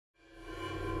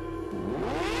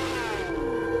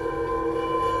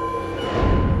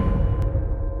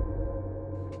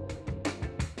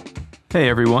Hey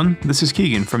everyone, this is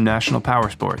Keegan from National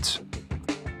Powersports.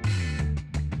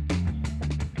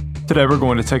 Today we're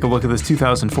going to take a look at this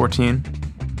 2014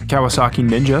 Kawasaki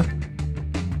Ninja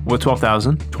with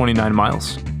 12,029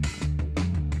 miles.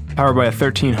 Powered by a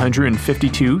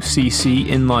 1352cc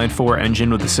inline-4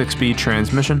 engine with a 6-speed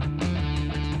transmission,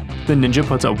 the Ninja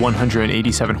puts out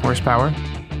 187 horsepower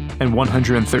and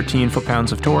 113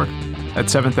 foot-pounds of torque at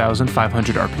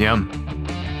 7,500 RPM.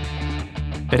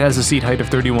 It has a seat height of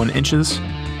 31 inches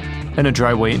and a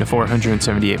dry weight of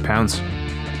 478 pounds.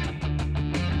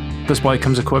 This bike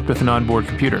comes equipped with an onboard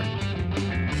computer.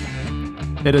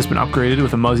 It has been upgraded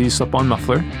with a Muzzy slip-on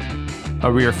muffler,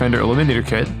 a rear fender eliminator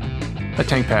kit, a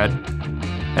tank pad,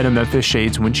 and a Memphis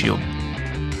Shades windshield.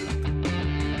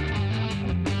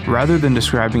 Rather than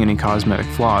describing any cosmetic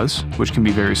flaws, which can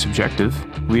be very subjective,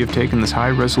 we have taken this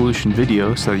high-resolution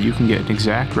video so that you can get an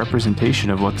exact representation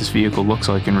of what this vehicle looks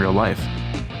like in real life.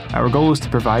 Our goal is to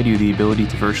provide you the ability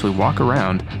to virtually walk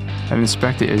around and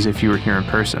inspect it as if you were here in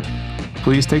person.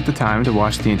 Please take the time to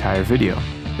watch the entire video.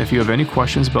 If you have any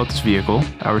questions about this vehicle,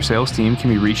 our sales team can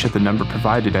be reached at the number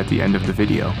provided at the end of the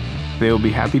video. They will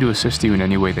be happy to assist you in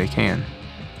any way they can.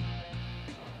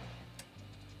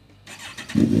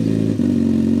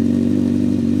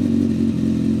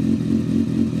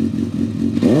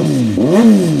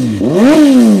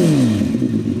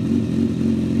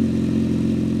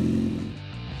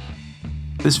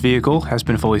 This vehicle has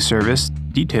been fully serviced,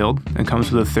 detailed, and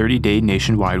comes with a 30-day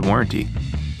nationwide warranty.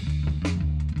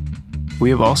 We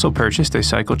have also purchased a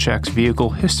CycleCheck's Vehicle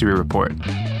History Report.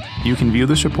 You can view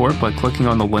this report by clicking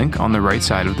on the link on the right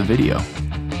side of the video.